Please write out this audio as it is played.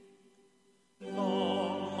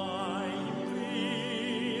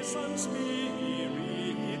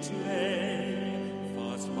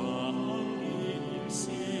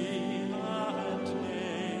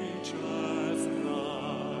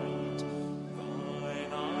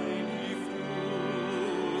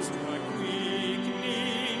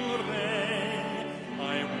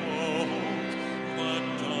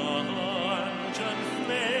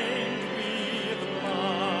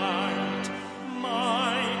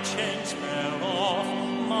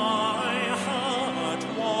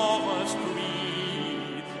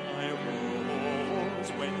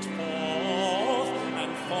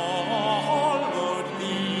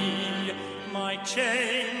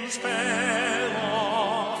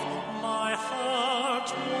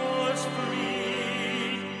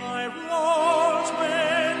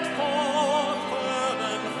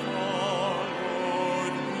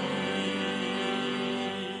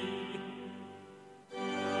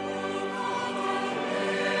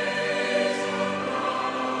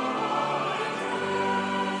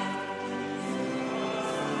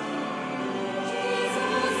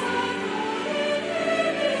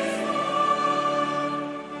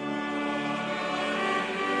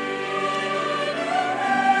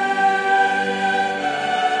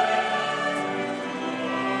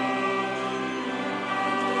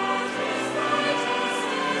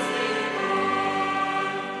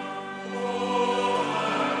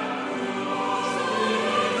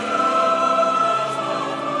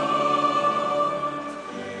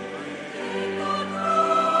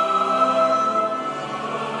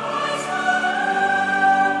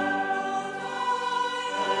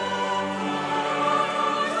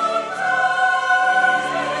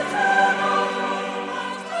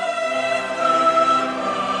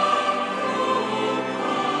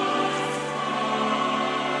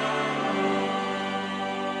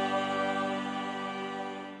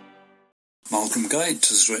Malcolm Guite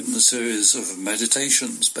has written a series of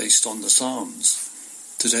meditations based on the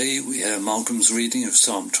Psalms. Today we hear Malcolm's reading of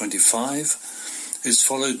Psalm 25, is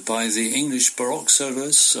followed by the English Baroque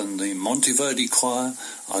Soloists and the Monteverdi Choir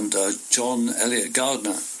under John Elliott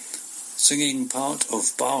Gardner, singing part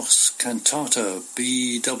of Bach's Cantata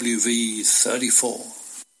BWV 34.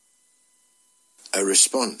 A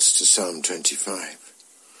response to Psalm 25.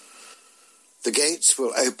 The gates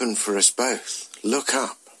will open for us both. Look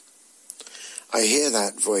up. I hear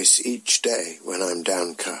that voice each day when I'm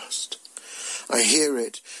downcast. I hear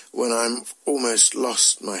it when I'm almost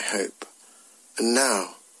lost my hope. And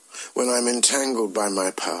now, when I'm entangled by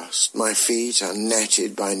my past, my feet are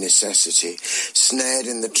netted by necessity, snared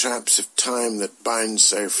in the traps of time that bind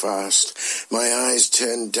so fast, my eyes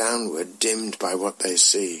turned downward, dimmed by what they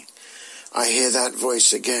see. I hear that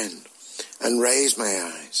voice again, and raise my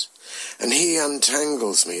eyes, and he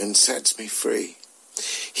untangles me and sets me free.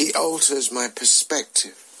 He alters my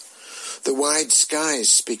perspective. The wide skies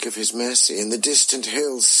speak of his mercy, and the distant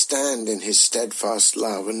hills stand in his steadfast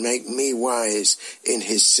love and make me wise in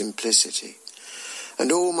his simplicity.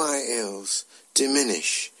 And all my ills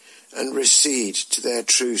diminish and recede to their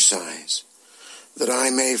true size, that I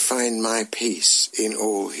may find my peace in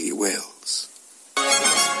all he wills.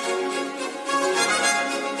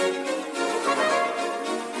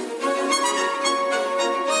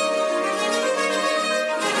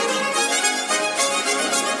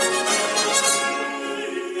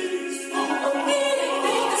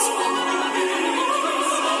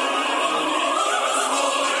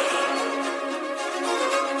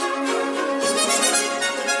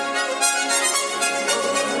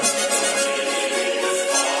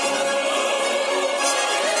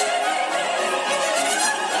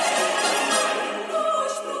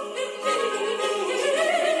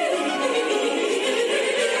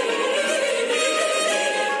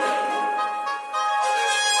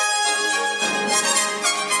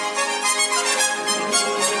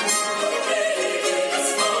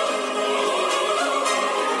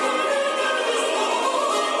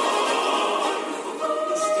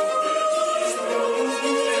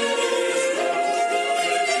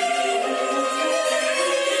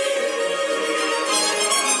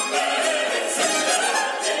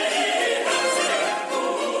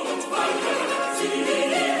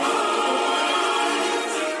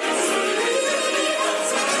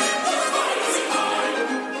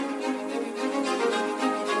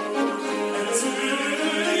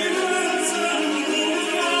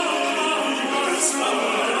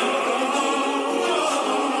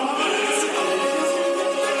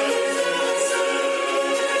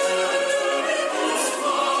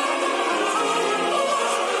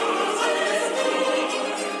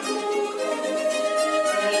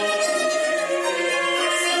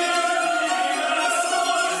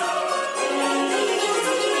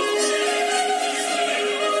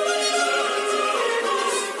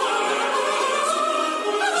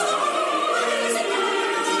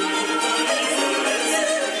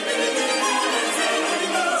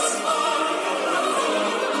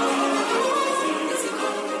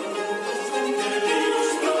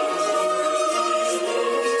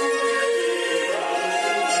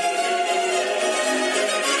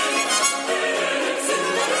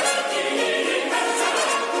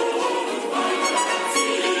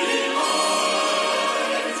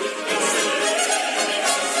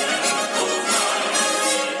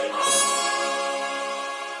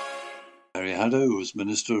 as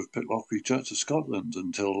minister of Pitlochry Church of Scotland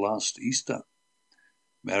until last Easter.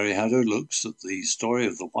 Mary Haddo looks at the story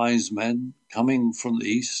of the wise men coming from the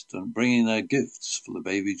east and bringing their gifts for the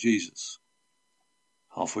baby Jesus.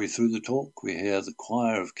 Halfway through the talk, we hear the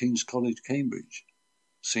choir of King's College, Cambridge,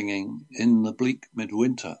 singing In the Bleak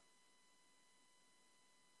Midwinter.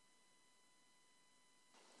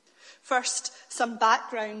 First, some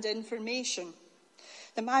background information.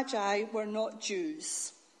 The Magi were not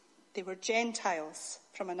Jews. They were Gentiles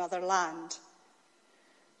from another land.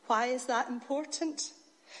 Why is that important?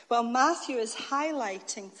 Well, Matthew is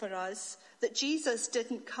highlighting for us that Jesus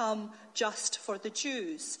didn't come just for the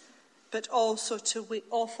Jews, but also to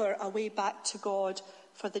offer a way back to God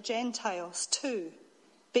for the Gentiles too.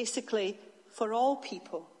 Basically, for all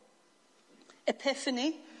people.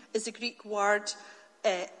 Epiphany is a Greek word,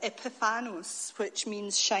 epiphanos, which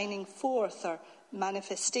means shining forth or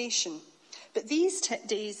manifestation. But these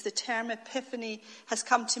days, the term epiphany has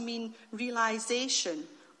come to mean realization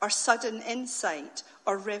or sudden insight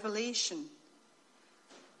or revelation.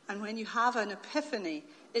 And when you have an epiphany,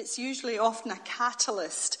 it's usually often a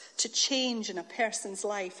catalyst to change in a person's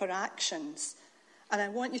life or actions. And I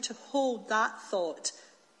want you to hold that thought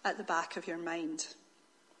at the back of your mind.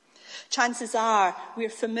 Chances are we're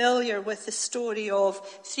familiar with the story of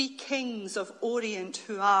 3 kings of Orient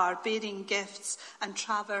who are bearing gifts and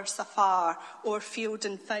traverse afar, o'er field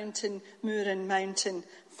and fountain, moor and mountain,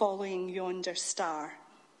 following yonder star.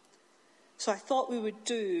 So I thought we would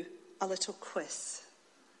do a little quiz.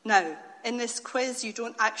 Now, in this quiz, you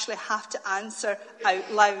don't actually have to answer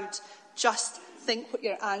out loud. Just think what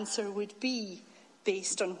your answer would be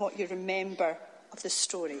based on what you remember of the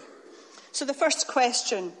story. So the first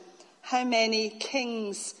question, how many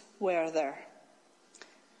kings were there?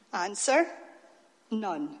 Answer,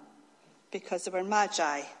 none, because there were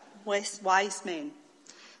magi, wise men.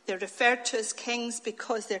 They're referred to as kings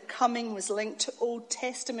because their coming was linked to Old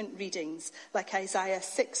Testament readings like Isaiah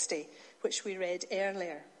 60, which we read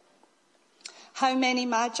earlier. How many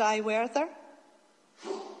magi were there?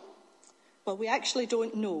 Well, we actually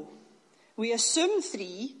don't know. We assume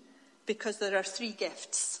 3 because there are 3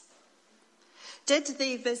 gifts. Did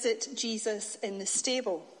they visit Jesus in the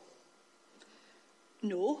stable?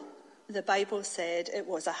 No, the Bible said it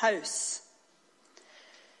was a house.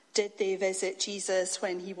 Did they visit Jesus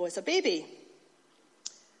when he was a baby?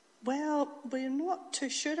 Well, we're not too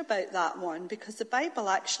sure about that one because the Bible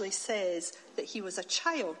actually says that he was a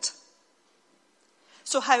child.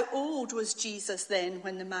 So how old was Jesus then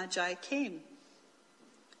when the Magi came?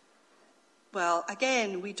 Well,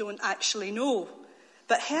 again, we don't actually know.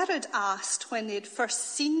 But Herod asked when they'd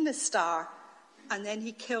first seen the star, and then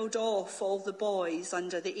he killed off all the boys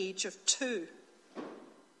under the age of 2.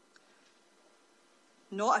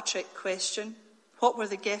 Not a trick question. What were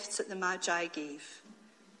the gifts that the Magi gave?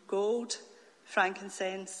 Gold,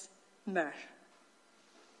 frankincense, myrrh.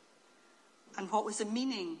 And what was the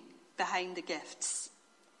meaning behind the gifts?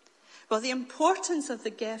 Well, the importance of the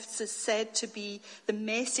gifts is said to be the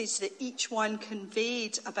message that each one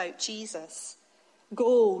conveyed about Jesus.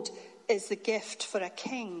 Gold is the gift for a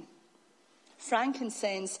king.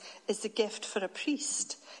 Frankincense is the gift for a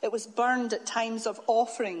priest. It was burned at times of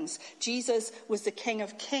offerings. Jesus was the King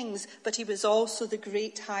of Kings, but he was also the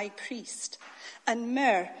great high priest. And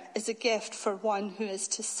myrrh is a gift for one who is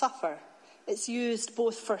to suffer. It's used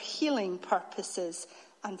both for healing purposes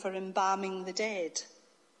and for embalming the dead.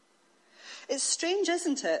 It's strange,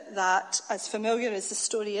 isn't it, that as familiar as the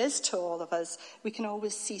story is to all of us, we can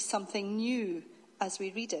always see something new as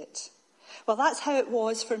we read it. Well, that's how it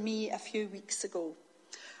was for me a few weeks ago.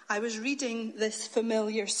 I was reading this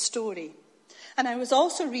familiar story, and I was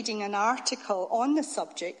also reading an article on the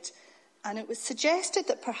subject, and it was suggested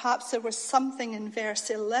that perhaps there was something in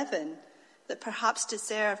verse 11 that perhaps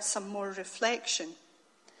deserved some more reflection.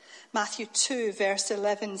 Matthew 2, verse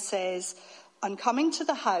 11 says, "On coming to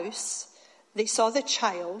the house, they saw the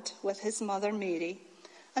child with his mother Mary,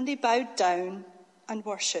 and they bowed down and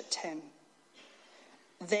worshipped him.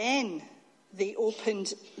 Then they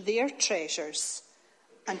opened their treasures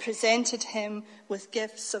and presented him with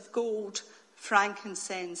gifts of gold,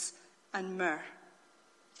 frankincense, and myrrh."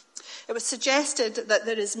 It was suggested that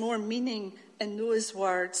there is more meaning in those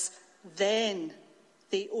words, "then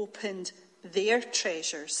they opened their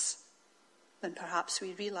treasures," than perhaps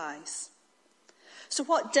we realise. So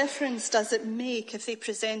what difference does it make if they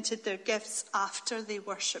presented their gifts after they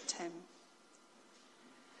worshipped him?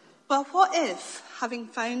 Well, what if, having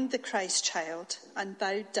found the Christ child and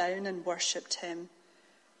bowed down and worshipped him,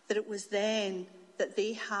 that it was then that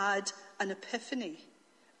they had an epiphany,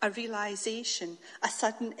 a realization, a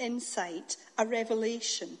sudden insight, a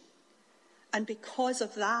revelation? And because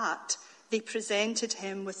of that, they presented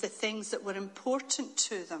him with the things that were important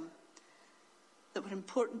to them, that were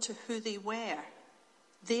important to who they were,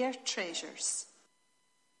 their treasures.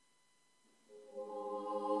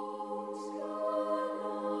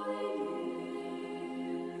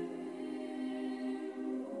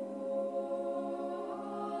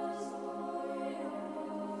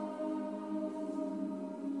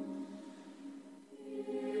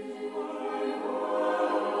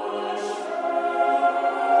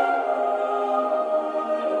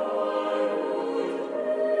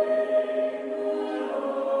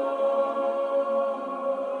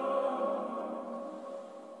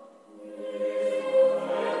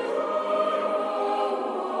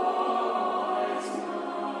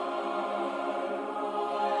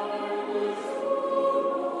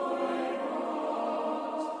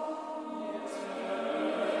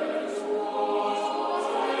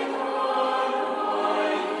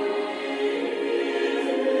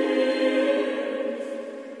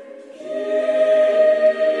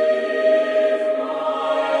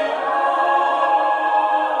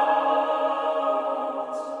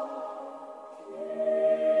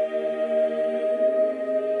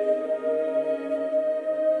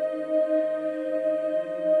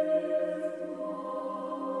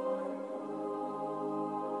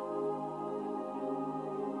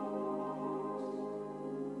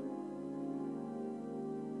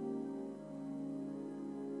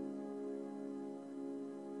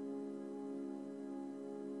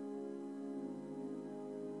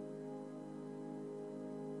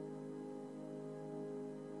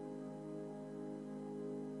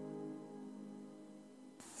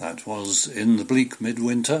 That was In the Bleak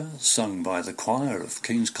Midwinter, sung by the choir of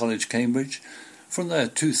King's College, Cambridge, from their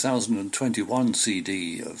 2021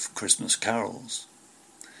 CD of Christmas carols.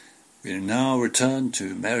 We now return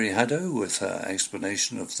to Mary Haddo with her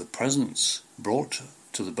explanation of the presents brought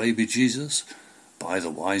to the baby Jesus by the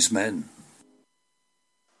wise men.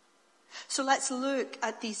 So let's look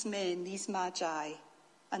at these men, these magi,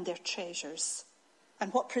 and their treasures,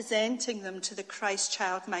 and what presenting them to the Christ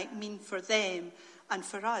child might mean for them and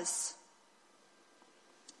for us.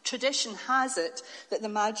 Tradition has it that the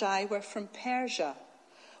Magi were from Persia,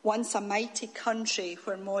 once a mighty country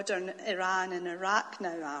where modern Iran and Iraq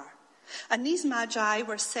now are. And these Magi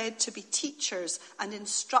were said to be teachers and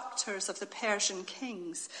instructors of the Persian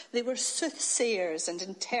kings. They were soothsayers and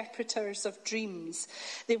interpreters of dreams.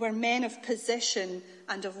 They were men of position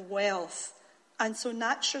and of wealth. And so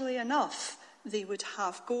naturally enough, they would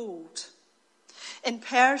have gold. In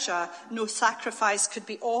Persia, no sacrifice could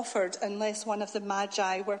be offered unless one of the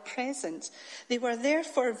Magi were present. They were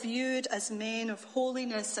therefore viewed as men of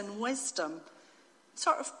holiness and wisdom,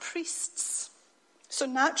 sort of priests. So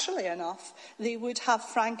naturally enough, they would have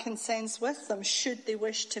frankincense with them should they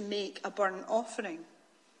wish to make a burnt offering.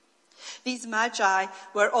 These Magi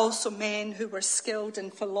were also men who were skilled in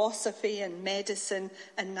philosophy and medicine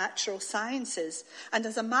and natural sciences. And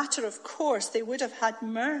as a matter of course, they would have had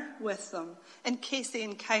myrrh with them in case they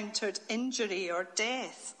encountered injury or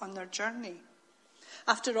death on their journey.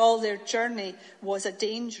 After all, their journey was a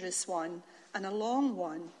dangerous one and a long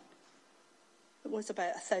one. It was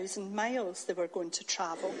about 1,000 miles they were going to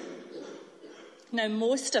travel. Now,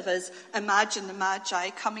 most of us imagine the Magi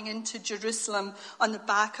coming into Jerusalem on the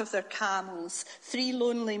back of their camels, 3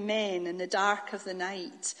 lonely men in the dark of the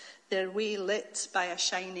night, their way lit by a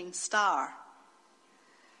shining star.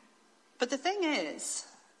 But the thing is,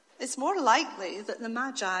 it's more likely that the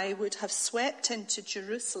Magi would have swept into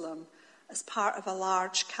Jerusalem as part of a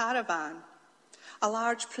large caravan, a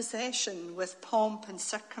large procession with pomp and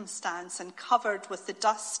circumstance and covered with the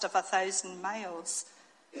dust of 1,000 miles.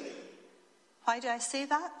 Why do I say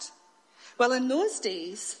that? Well, in those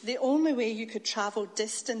days, the only way you could travel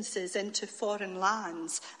distances into foreign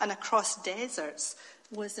lands and across deserts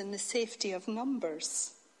was in the safety of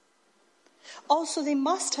numbers. Also, they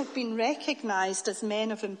must have been recognised as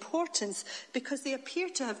men of importance because they appear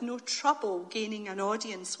to have no trouble gaining an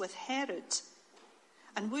audience with Herod.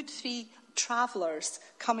 And would 3 travellers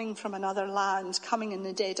coming from another land, coming in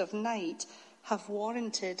the dead of night, have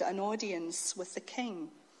warranted an audience with the king?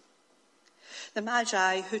 The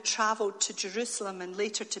Magi who travelled to Jerusalem and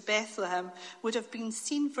later to Bethlehem would have been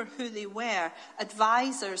seen for who they were,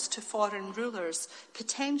 advisors to foreign rulers,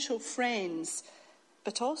 potential friends,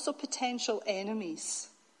 but also potential enemies.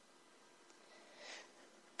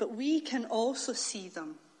 But we can also see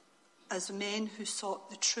them as men who sought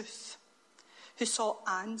the truth, who sought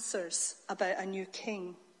answers about a new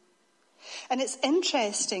king. And it's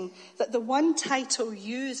interesting that the one title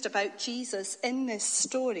used about Jesus in this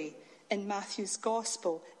story in Matthew's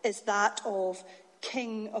Gospel is that of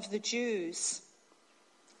King of the Jews.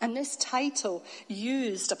 And this title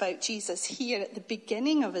used about Jesus here at the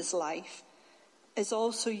beginning of his life is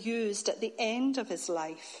also used at the end of his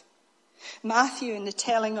life. Matthew, in the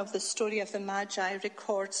telling of the story of the Magi,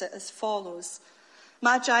 records it as follows.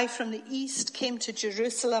 Magi from the east came to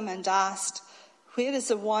Jerusalem and asked, "Where is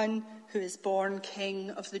the one who is born King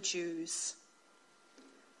of the Jews?"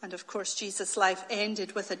 And of course, Jesus' life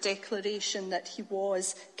ended with a declaration that he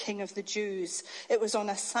was King of the Jews. It was on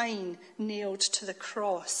a sign nailed to the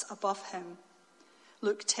cross above him.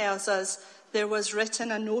 Luke tells us there was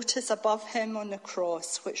written a notice above him on the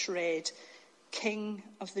cross which read, "King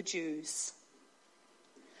of the Jews."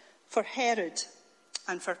 For Herod,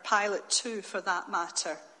 and for Pilate too for that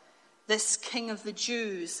matter, this King of the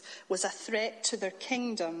Jews was a threat to their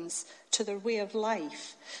kingdoms, to their way of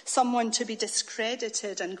life, someone to be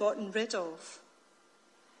discredited and gotten rid of.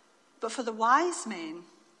 But for the wise men,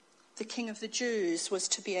 the King of the Jews was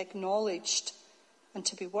to be acknowledged and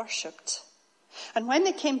to be worshipped. And when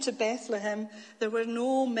they came to Bethlehem, there were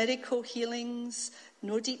no miracle healings,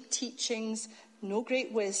 no deep teachings, no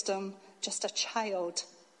great wisdom, just a child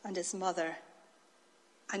and his mother.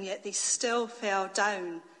 And yet they still fell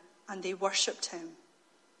down and they worshipped him.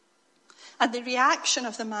 And the reaction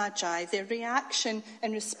of the Magi, their reaction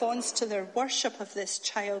in response to their worship of this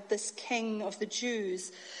child, this King of the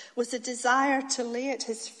Jews, was a desire to lay at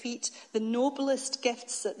his feet the noblest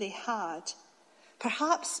gifts that they had.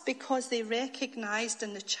 Perhaps because they recognized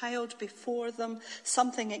in the child before them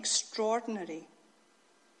something extraordinary.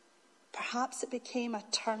 Perhaps it became a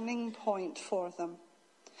turning point for them.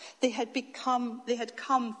 They had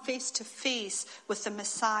come face to face with the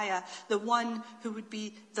Messiah, the one who would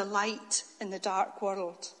be the light in the dark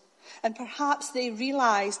world. And perhaps they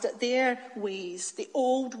realized that their ways, the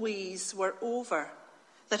old ways, were over,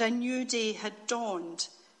 that a new day had dawned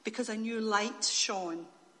because a new light shone.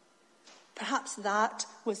 Perhaps that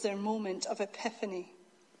was their moment of epiphany.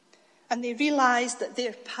 And they realized that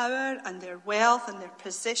their power and their wealth and their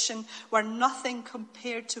position were nothing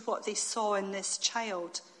compared to what they saw in this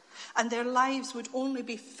child. And their lives would only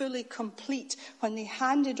be fully complete when they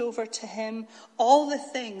handed over to him all the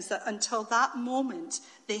things that until that moment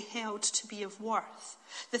they held to be of worth.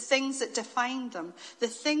 The things that defined them, the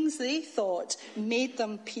things they thought made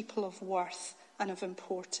them people of worth and of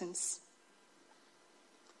importance.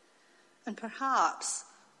 And perhaps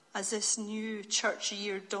as this new church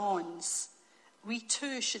year dawns, we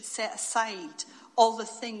too should set aside all the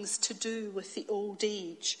things to do with the old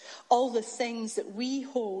age, all the things that we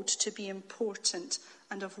hold to be important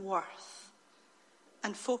and of worth,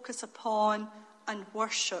 and focus upon and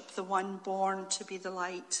worship the one born to be the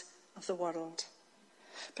light of the world.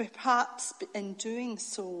 Perhaps in doing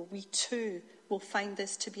so, we too will find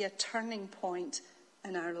this to be a turning point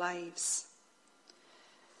in our lives.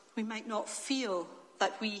 We might not feel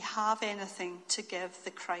that we have anything to give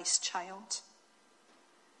the Christ child.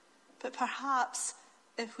 But perhaps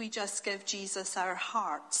if we just give Jesus our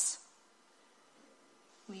hearts,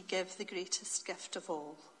 we give the greatest gift of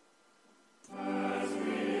all.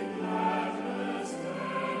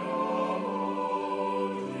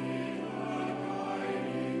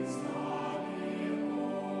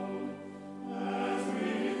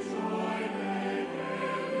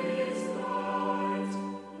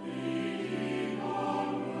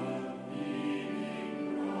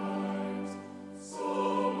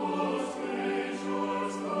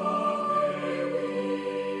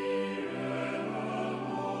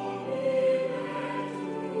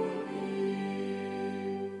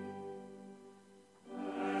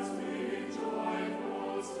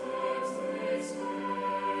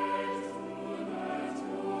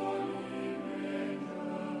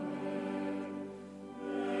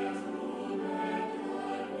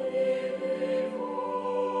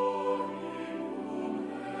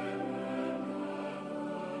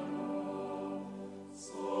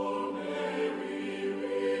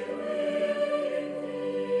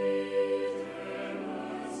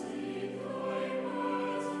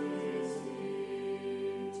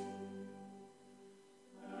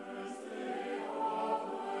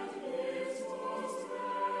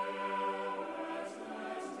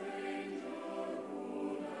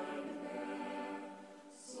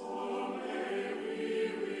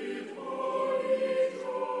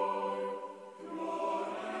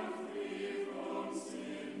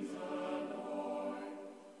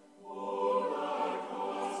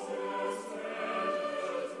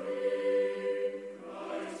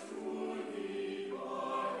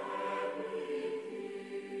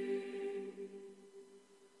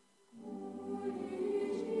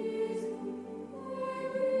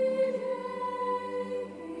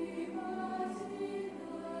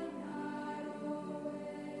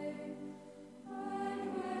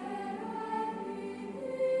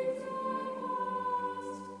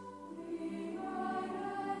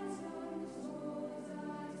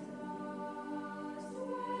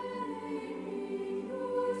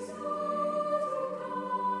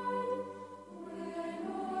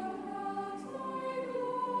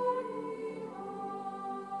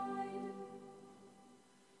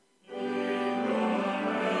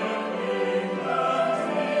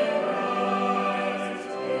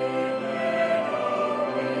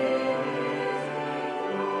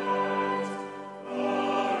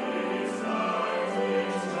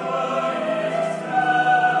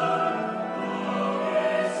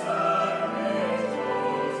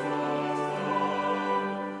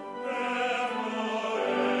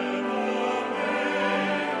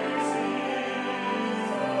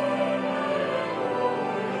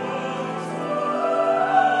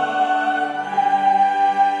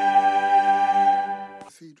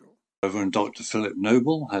 Reverend Dr. Philip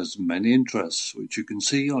Noble has many interests, which you can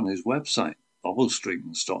see on his website,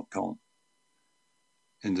 bibblestreams.com.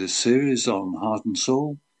 In this series on Heart and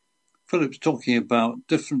Soul, Philip's talking about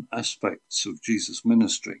different aspects of Jesus'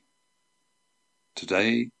 ministry.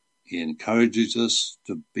 Today, he encourages us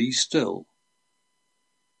to be still.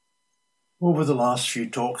 Over the last few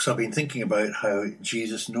talks, I've been thinking about how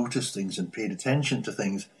Jesus noticed things and paid attention to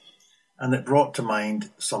things, and it brought to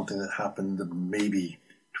mind something that happened maybe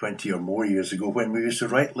 20 or more years ago when we used to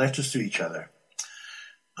write letters to each other.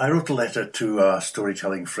 I wrote a letter to a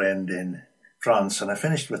storytelling friend in France, and I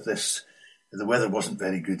finished with this. The weather wasn't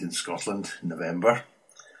very good in Scotland in November,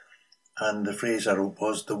 and the phrase I wrote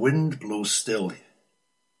was, "The wind blows still."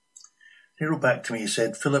 He wrote back to me, he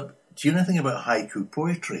said, "Philip, do you know anything about haiku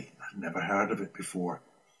poetry?" I'd never heard of it before.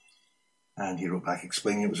 And he wrote back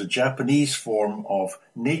explaining it was a Japanese form of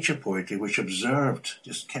nature poetry which observed,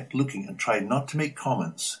 just kept looking and tried not to make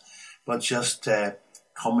comments, but just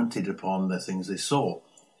commented upon the things they saw.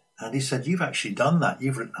 And he said, "You've actually done that.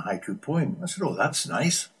 You've written a haiku poem." I said, "Oh, that's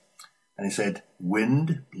nice." And he said,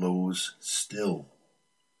 "Wind blows still."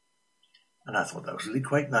 And I thought that was really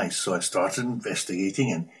quite nice. So I started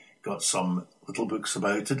investigating and got some little books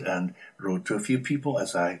about it and wrote to a few people,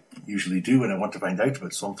 as I usually do when I want to find out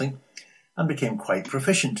about something, and became quite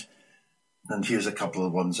proficient. And here's a couple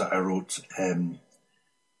of ones that I wrote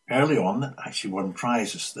early on that actually won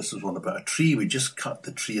prizes. This was one about a tree. We just cut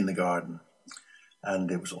the tree in the garden, and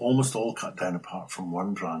it was almost all cut down apart from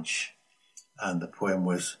one branch. And the poem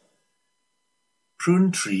was,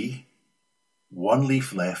 "Prune tree, one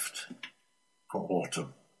leaf left for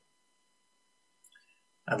autumn."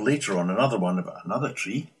 And later on, another one about another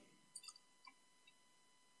tree.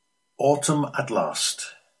 "Autumn at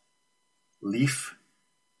last. Leaf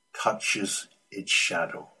touches its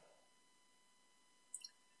shadow."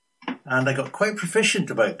 And I got quite proficient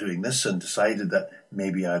about doing this and decided that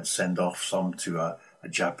maybe I'd send off some to a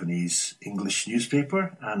Japanese English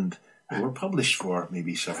newspaper, and they were published for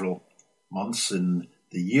maybe several months in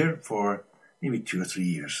the year for maybe 2 or 3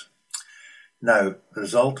 years. Now, the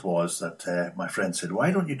result was that my friend said, "Why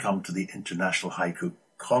don't you come to the International Haiku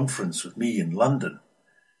Conference with me in London?"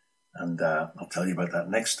 And I'll tell you about that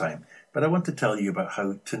next time. But I want to tell you about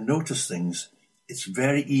how to notice things. It's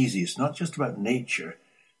very easy. It's not just about nature,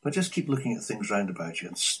 but just keep looking at things round about you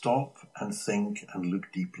and stop and think and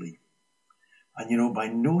look deeply. And by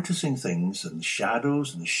noticing things and the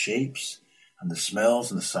shadows and the shapes and the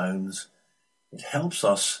smells and the sounds, it helps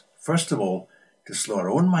us, first of all, to slow our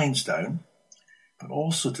own minds down, but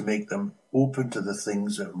also to make them open to the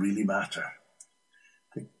things that really matter.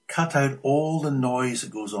 Cut out all the noise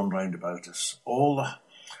that goes on round about us, all the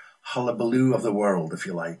hullabaloo of the world, if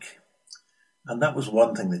you like. And that was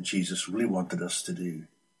one thing that Jesus really wanted us to do,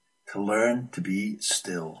 to learn to be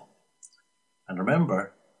still. And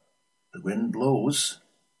remember, the wind blows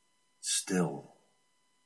still.